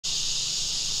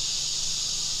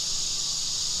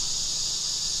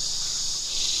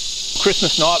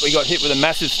Christmas night we got hit with a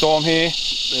massive storm here.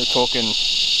 We're talking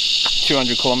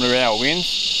 200km/h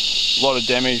winds. A lot of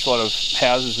damage, a lot of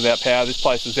houses without power. This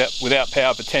place was without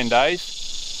power for 10 days.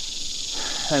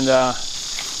 And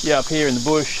yeah, up here in the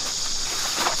bush,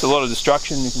 it's a lot of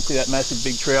destruction. You can see that massive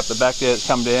big tree up the back there that's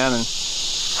come down, and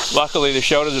luckily the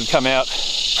shelters have come out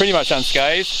pretty much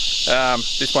unscathed.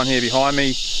 This one here behind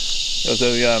me, there was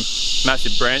a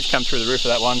massive branch come through the roof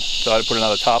of that one, so I had to put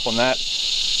another tarp on that.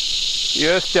 The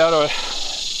earth shelter,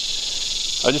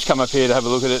 I just come up here to have a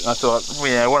look at it, and I thought, well,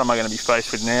 yeah, what am I going to be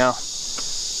faced with now?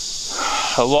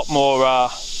 A lot more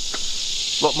of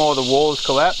the walls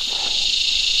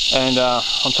collapsed, and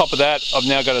on top of that, I've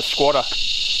now got a squatter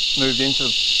moved into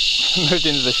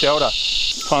the shelter.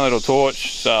 Tiny little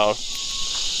torch, so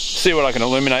see what I can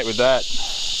illuminate with that.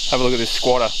 Have a look at this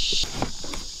squatter.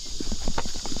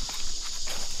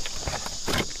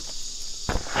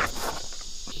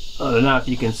 I don't know if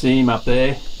you can see him up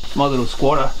there. My little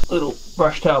squatter, little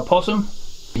brush-tailed possum.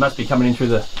 He must be coming in through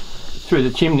the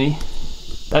chimney.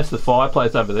 That's the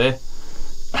fireplace over there,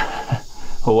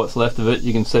 or what's left of it.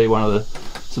 You can see one of the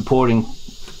supporting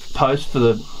posts for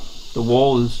the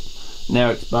wall is now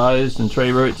exposed, and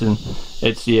tree roots, and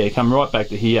it's, yeah, come right back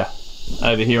to here.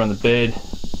 Over here on the bed,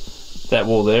 that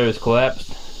wall there is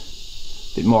collapsed.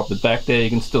 A bit more up the back there,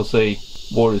 you can still see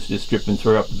water's just dripping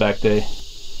through up the back there.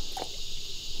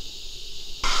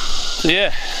 So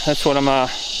yeah, that's what I'm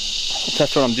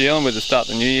dealing with to start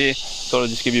the new year. Thought I'd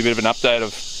just give you a bit of an update of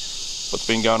what's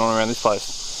been going on around this place.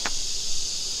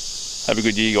 Have a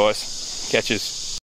good year, guys. Catches.